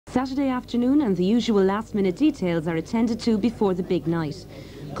Saturday afternoon and the usual last-minute details are attended to before the big night.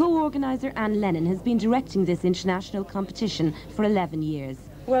 Co-organiser Anne Lennon has been directing this international competition for 11 years.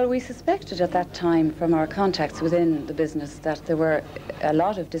 Well, we suspected at that time from our contacts within the business that there were a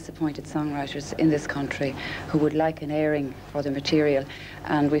lot of disappointed songwriters in this country who would like an airing for the material,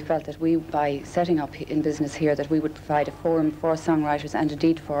 and we felt that we, by setting up in business here, that we would provide a forum for songwriters and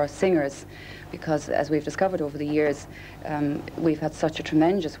indeed for singers, because as we've discovered over the years, we've had such a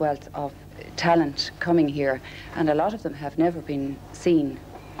tremendous wealth of talent coming here, and a lot of them have never been seen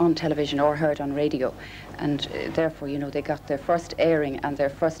on television or heard on radio, and therefore, you know, they got their first airing and their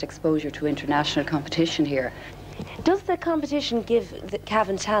first exposure to international competition here. Does the competition give the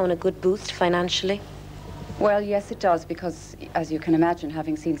Cavan town a good boost financially? Well, yes, it does, because as you can imagine,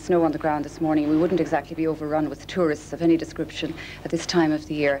 having seen snow on the ground this morning, we wouldn't exactly be overrun with tourists of any description at this time of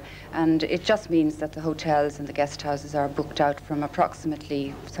the year, and it just means that the hotels and the guest houses are booked out from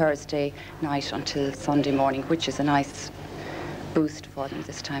approximately Thursday night until Sunday morning, which is a nice boost for them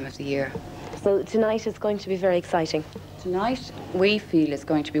this time of the year. So tonight is going to be very exciting. Tonight, we feel, is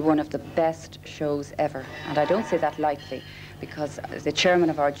going to be one of the best shows ever, and I don't say that lightly, because the chairman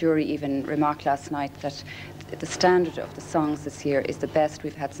of our jury even remarked last night that the standard of the songs this year is the best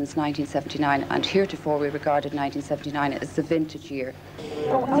we've had since 1979, and heretofore we regarded 1979 as the vintage year.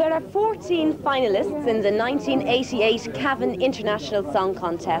 There are 14 finalists in the 1988 Cavan International Song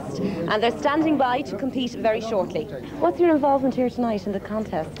Contest, and they're standing by to compete very shortly. What's your involvement here tonight in the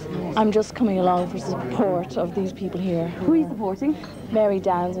contest? I'm just coming along for support of these people here. Who are you supporting? Mary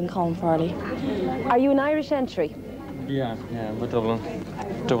Downs and Colin Farley. Are you an Irish entry? Yeah, we're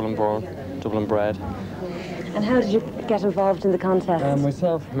Dublin born, Dublin bred. And how did you get involved in the contest?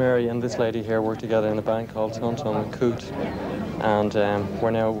 Myself, Mary, and this lady here work together in a band called Tonton and Coot. And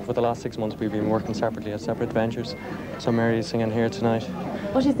we're now, for the last 6 months, we've been working separately at separate ventures. So Mary is singing here tonight.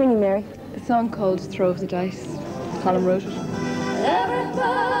 What are you singing, Mary? A song called Throw of the Dice. Colin wrote it.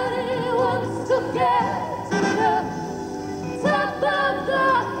 Everybody wants to get to the top of the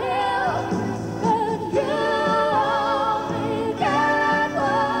hill, but you only get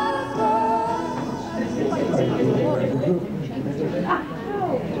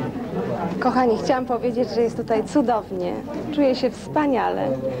Kochani, chciałam powiedzieć, że jest tutaj cudownie. Czuję się wspaniale.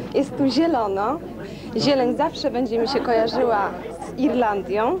 Jest tu zielono. Zieleń zawsze będzie mi się kojarzyła z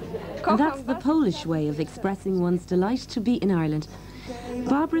Irlandią. That's the Polish way of expressing one's delight to be in Ireland.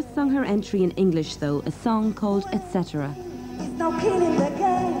 Barbara sung her entry in English, though, a song called Etc. It's no king in the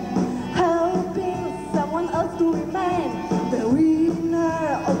game, helping someone else to remain the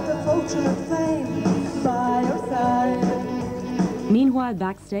winner of the fortune of fame by your side. Meanwhile,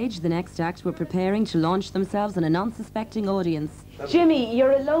 backstage, the next act were preparing to launch themselves on an unsuspecting audience. Jimmy,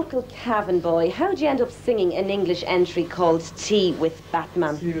 you're a local Cavan boy. How'd you end up singing an English entry called Tea with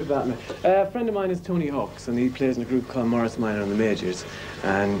Batman? Tea with Batman. A friend of mine is Tony Hawks, and he plays in a group called Morris Minor and the Majors,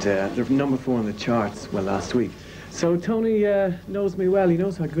 and they're #4 on the charts, well, last week. So Tony knows me well. He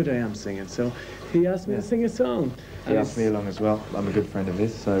knows how good I am singing, so he asked me to sing a song. He asked me along as well. I'm a good friend of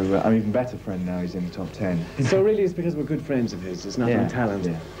his, so I'm an even better friend now. He's in the top 10. So really it's because we're good friends of his. It's not my talent.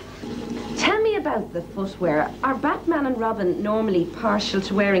 Yeah. Tell me about the footwear. Are Batman and Robin normally partial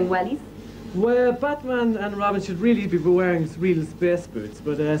to wearing wellies? Well, Batman and Robin should really be wearing real space boots,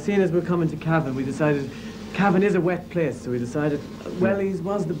 but seeing as we're coming to Cavan, we decided Cavan is a wet place, so we decided wellies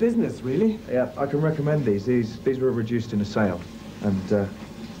was the business, really. Yeah, I can recommend these. These were reduced in a sale, and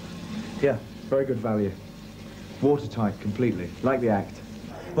yeah, very good value. Watertight completely, like the act.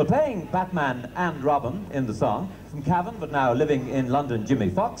 Well, playing Batman and Robin in the song, from Cavan, but now living in London, Jimmy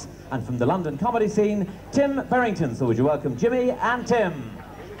Fox, and from the London comedy scene, Tim Barrignton. So would you welcome Jimmy and Tim?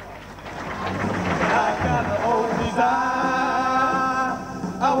 I got the old desire,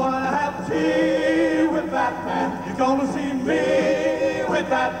 I wanna have tea with Batman. You're gonna see me with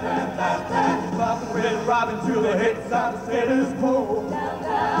Batman, Robin with Robin to the hits of the status quo. Down,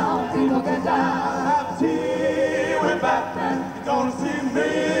 down, people get down. Have tea with Batman. You're gonna see me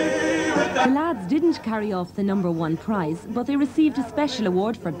with The lads didn't carry off the #1 prize, but they received a special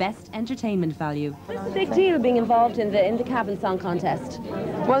award for Best Entertainment Value. It's a big deal being involved in the Cavan Song Contest.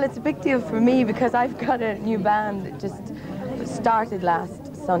 Well, it's a big deal for me because I've got a new band that just started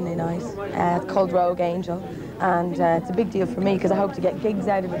last Sunday night. It's called Rogue Angel, and it's a big deal for me because I hope to get gigs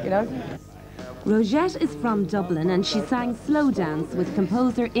out of it, you know. Rosette is from Dublin, and she sang Slow Dance with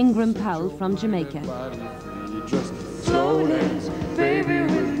composer Ingram Pout from Jamaica. slow dance, baby,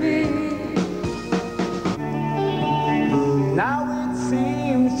 with me. Now it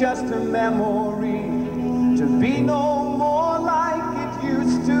seems just a memory, to be no more like it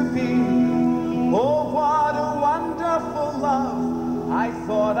used to be. Oh, what a wonderful love I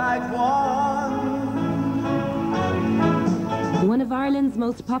thought like one. One of Ireland's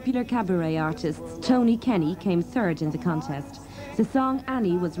most popular cabaret artists, Tony Kenny, came third in the contest. The song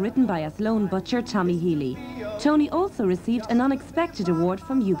Annie was written by Athlone butcher Tommy Healy. Tony also received an unexpected award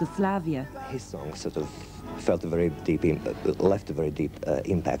from Yugoslavia. His song sort of left a very deep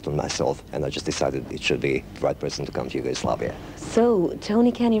impact on myself, and I just decided it should be the right person to come to Yugoslavia. So,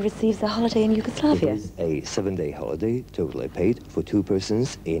 Tony Kenny receives a holiday in Yugoslavia? It is a 7-day holiday, totally paid, for 2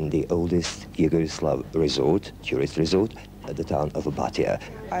 persons in the oldest Yugoslav resort, tourist resort, at the town of Batia.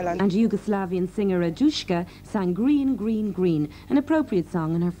 And Yugoslavian singer Radushka sang Green, Green, Green, an appropriate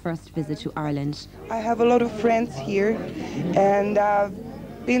song on her first visit to Ireland. I have a lot of friends here, and I've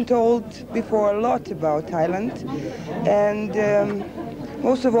been told before a lot about Ireland. And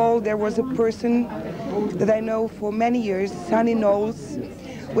most of all, there was a person that I know for many years, Sonny Knowles,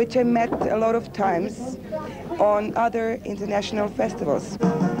 which I met a lot of times on other international festivals.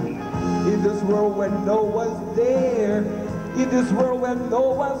 In this world where no one's there, in this world where no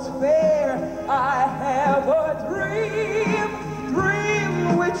one's fair, I have a dream,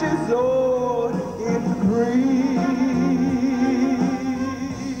 dream which is all in green.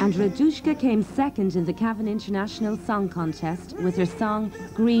 And Radushka came second in the Cavan International Song Contest with her song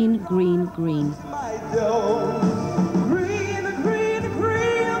Green, Green, Green. My dome. Green, green,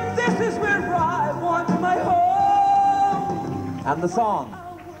 green, this is where I want my home. And the song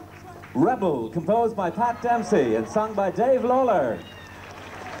Rebel, composed by Pat Dempsey and sung by Dave Lawlor.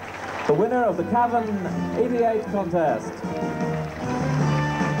 The winner of the Cavan 88 contest.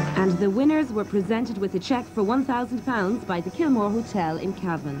 And the winners were presented with a cheque for £1,000 by the Kilmore Hotel in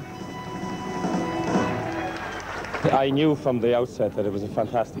Cavan. I knew from the outset that it was a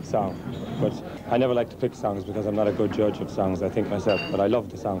fantastic song, but I never like to pick songs because I'm not a good judge of songs, I think myself, but I loved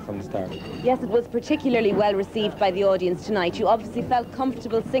the song from the start. Yes, it was particularly well received by the audience tonight. You obviously felt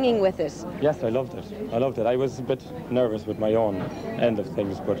comfortable singing with it. Yes, I loved it. I loved it. I was a bit nervous with my own end of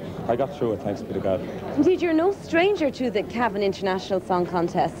things, but I got through it, thanks be to God. Indeed, you're no stranger to the Cavan International Song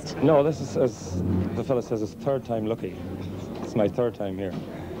Contest. No, this is, as the fella says, it's 3rd time lucky. It's my 3rd time here.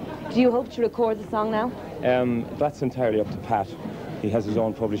 Do you hope to record the song now? That's entirely up to Pat. He has his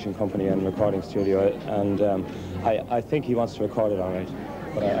own publishing company and recording studio, and I think he wants to record it all right,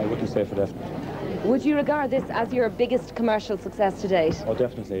 but I wouldn't say for definite. Would you regard this as your biggest commercial success to date? Oh,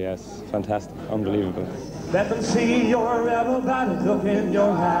 definitely, yes. Fantastic. Unbelievable. Let them see your rebel by the look in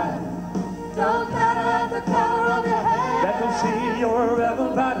your eye. Don't matter the color of your hair. Let them see your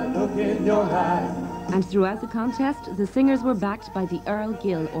rebel by the look in your eye. And throughout the contest, the singers were backed by the Earl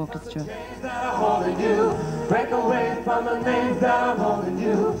Gill Orchestra. Break away from the names that are holding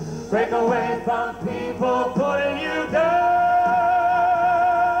you. Break away from people putting you down.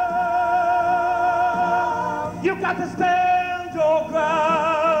 You got to stay.